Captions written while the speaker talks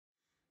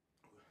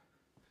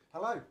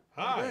Hello.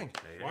 Hi. How you doing?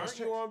 Why aren't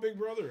you on Big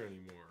Brother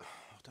anymore?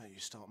 Oh, don't you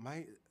start,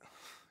 mate.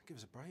 Give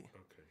us a break.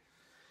 Okay.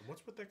 And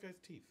what's with that guy's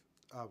teeth?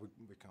 We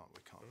can't.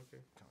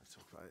 Okay. Can't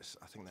talk about this.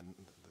 I think they're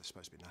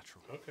supposed to be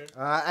natural. Okay.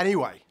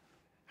 Anyway,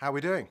 how are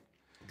we doing?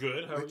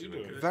 Good. How are you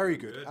doing? Very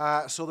good.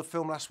 Saw the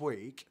film last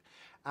week,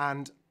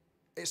 and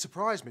it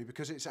surprised me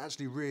because it's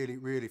actually really,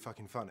 really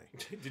fucking funny.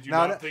 Did you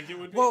not think it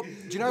would be? Well, do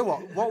you know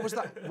what? What was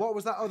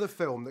that other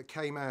film that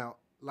came out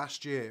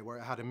last year where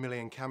it had 1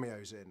 million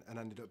cameos in and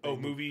ended up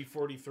being Movie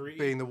 43?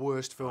 being the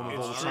worst film of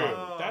all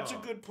time? That's a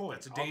good point.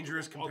 That's a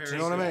dangerous comparison.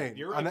 You know what I mean?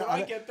 You're right.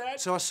 I get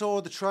that. So I saw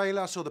the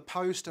trailer, I saw the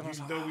post, and I was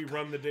You like, know we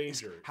run the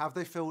danger. Have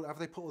they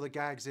put all the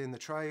gags in the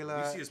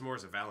trailer? You see us more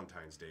as a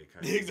Valentine's Day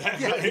kind of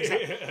Exactly. Yeah,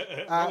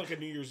 exactly. Like a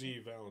New Year's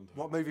Eve Valentine.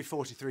 What movie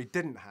 43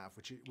 didn't have,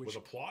 which was a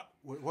plot?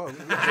 Well, it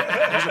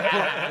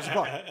was a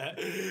plot.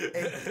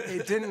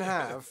 It didn't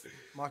have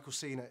Michael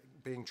Cera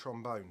being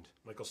tromboned.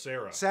 Michael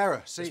Cera.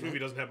 See, This movie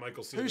doesn't have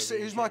Michael Cera.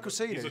 Who's Michael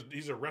Cera?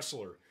 He's a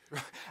wrestler.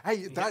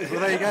 Hey, well,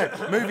 there you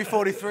go. Movie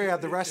 43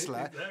 had the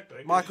wrestler.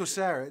 Exactly. Michael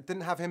Cera. It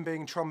didn't have him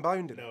being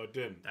tromboned in it. No, it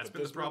didn't. That's But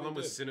been the this problem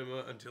movie with did.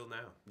 cinema until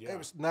now. Yeah. It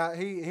was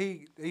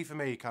he for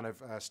me kind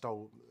of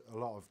stole a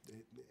lot of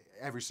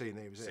every scene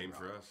that he was in. Same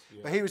for right? us.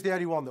 Yeah. But he was the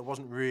only one that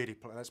wasn't really.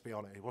 Let's be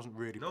honest, he wasn't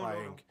really No,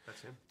 playing. no,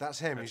 that's him. That's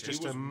him. He's He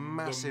just was a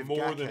massive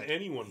more than gackhead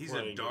anyone. He's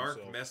playing a dark,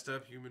 himself. messed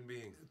up human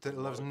being. that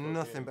loves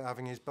nothing but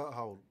having his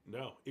butthole.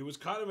 No, it was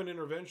kind of an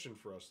intervention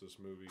for us. This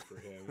movie for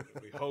him.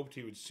 We hoped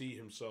he would see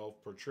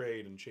himself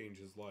portrayed and change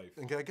his life.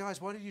 And go, guys,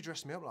 why did you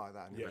dress me up like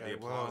that? And you But go, the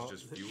applause well,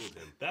 just fueled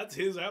him. That's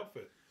his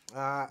outfit.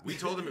 We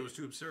told him it was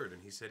too absurd,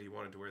 and he said he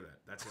wanted to wear that.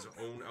 That's his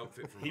own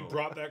outfit from He home.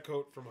 brought that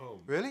coat from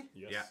home. really?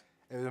 Yes. Yeah.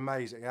 It was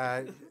amazing.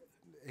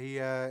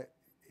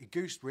 He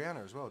goosed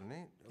Rihanna as well, didn't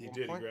he? At He one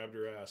did. point? He grabbed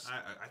her ass.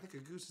 I think a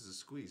goose is a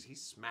squeeze. He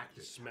smacked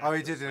it. Oh,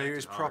 he did. And he Smacked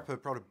was it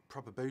hard.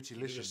 proper bootylicious He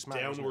did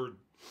smack. wasn't it?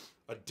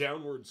 a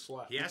downward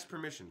slap. He asked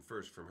permission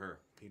first from her.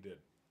 He did.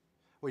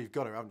 Well, you've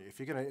got to, haven't you? If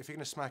you're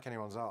gonna smack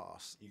anyone's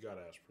ass, You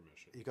gotta ask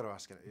permission. you've got to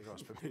ask it. You've got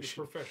to ask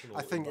permission. Professional.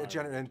 I think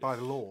generally by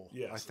the law.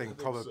 Yes, I I think think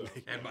probably.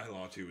 so. And by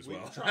law, too, as We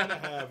well. try to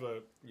have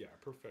a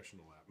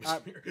professional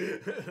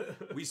atmosphere.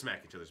 We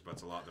smack each other's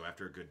butts a lot, though,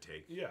 after a good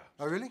take. Yeah.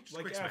 Oh, really? Just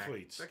Like quick smack.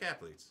 athletes. Like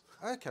athletes.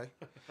 Okay.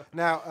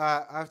 Now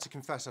I have to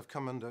confess, I've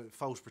come under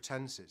false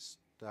pretenses.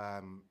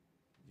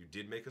 You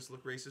did make us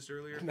look racist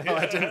earlier? No,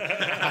 I didn't.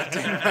 I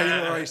didn't know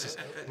you were racist.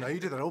 No,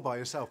 you did that all by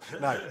yourself.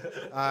 No.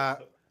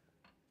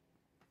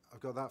 I've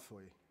got that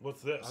for you.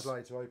 What's this? I'd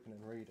like to open it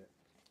and read it.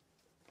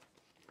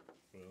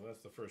 Well, that's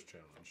the first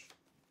challenge.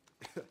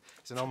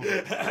 It's an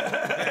envelope.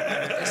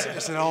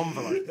 it's an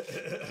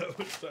envelope.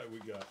 Which side we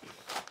got?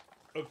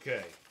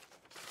 Okay.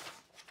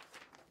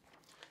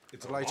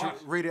 It's I'd a like to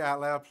lot. read it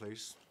out loud,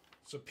 please.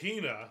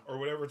 Subpoena, or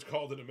whatever it's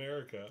called in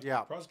America.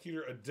 Yeah.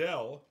 Prosecutor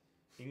Adele,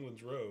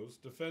 England's Rose,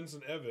 defends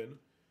an Evan.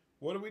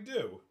 What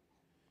do?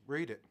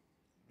 Read it.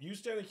 You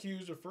stand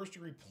accused of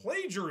first-degree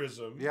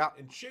plagiarism Yeah.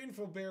 and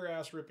shameful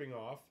bare-ass ripping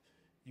off.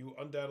 You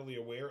undoubtedly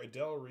aware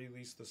Adele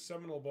released the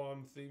seminal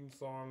Bond theme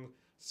song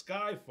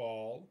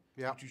Skyfall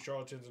Yeah. to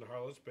charlatans and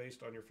harlots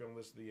based on your film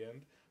This Is the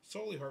End.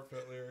 Solely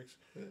heartfelt lyrics.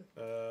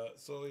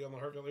 Solely on the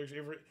heartfelt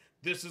lyrics.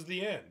 This is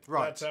the end.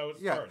 Right. That's how it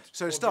yeah. starts.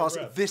 So it Hold your starts,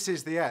 breath. this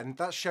is the end.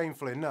 That's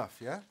shameful enough,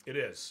 yeah? It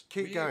is.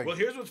 Keep going. Well,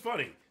 here's what's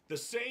funny. The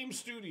same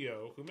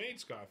studio who made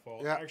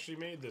Skyfall Yeah. actually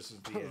made This Is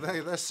the End.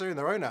 They're suing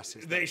their own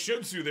asses. They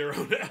should sue their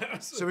own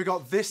ass. So we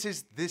got this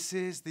is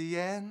the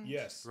end.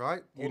 Yes.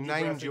 Right. You Hold your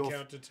named breath and your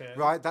count to 10.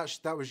 right.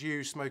 That was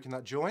you smoking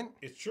that joint.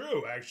 It's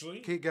true, actually.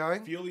 Keep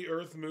going. Feel the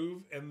earth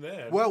move, and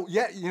then Well,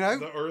 yeah, you know.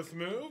 the earth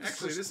moves.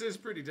 Actually, this is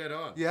pretty dead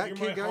on. Yeah, Hear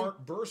keep my going.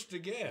 heart burst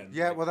again.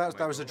 Yeah, well, that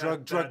was a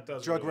That drug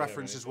doesn't really have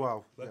reference as anything.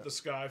 well. Let Yeah. the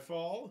sky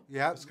fall.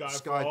 Yeah, the sky,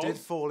 sky did falls.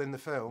 fall in the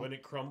film. When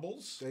it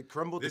crumbles, It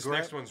crumbled This the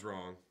ground. next one's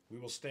wrong. we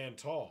will stand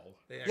tall.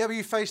 Yeah, but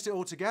you faced it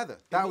all together.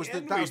 That was the the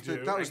end that we was the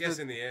do. that I was guess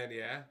the in the end,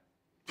 yeah.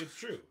 It's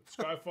true.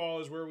 Skyfall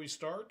is where we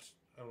start.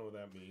 I don't know what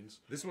that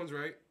means. This one's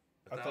right.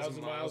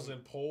 1,000 miles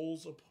and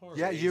poles apart.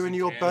 yeah. Days You in and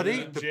your Canada.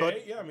 buddy, And the Jay, bud.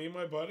 yeah, me and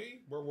my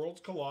buddy, where worlds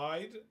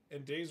collide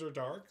and days are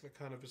dark. That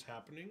kind of is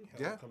happening. How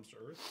Yeah. it comes to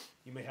Earth.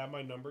 You may have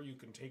my number. You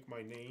can take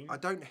my name. I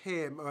don't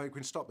hear. We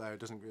can stop there. It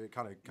doesn't. It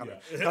kind of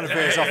Yeah.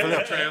 veers off a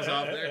little. Trails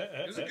off there.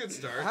 It was a good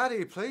start. How do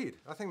you plead?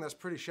 I think that's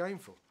pretty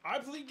shameful. I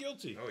plead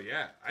guilty. Oh,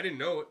 yeah. I didn't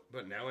know it,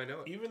 but now I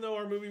know it. Even though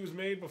our movie was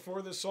made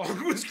before this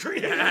song was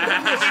created,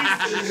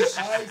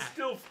 I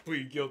still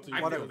plead guilty. I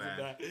because feel of bad.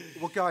 that.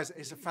 Well, guys,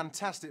 it's a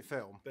fantastic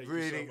film. Thank you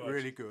really, so much.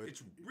 really good.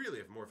 It's really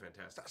a more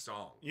fantastic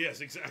song.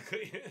 Yes,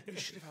 exactly. You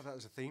should have had that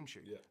as a theme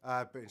tune.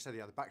 Yeah. But instead, you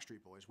had the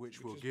Backstreet Boys,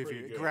 which will is give pretty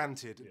you. good.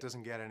 Granted, it Yeah.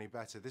 doesn't get any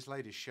better. This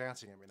lady's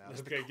shouting at me now.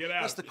 That's Okay, the, get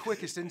out. That's the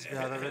quickest interview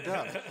I've ever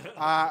done.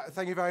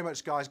 Thank you very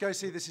much, guys. Go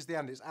see This Is the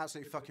End. It's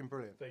absolutely fucking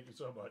brilliant. Thank you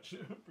so much.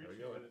 Appreciate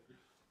it.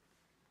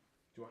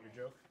 Do you want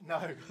your joke?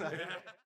 No.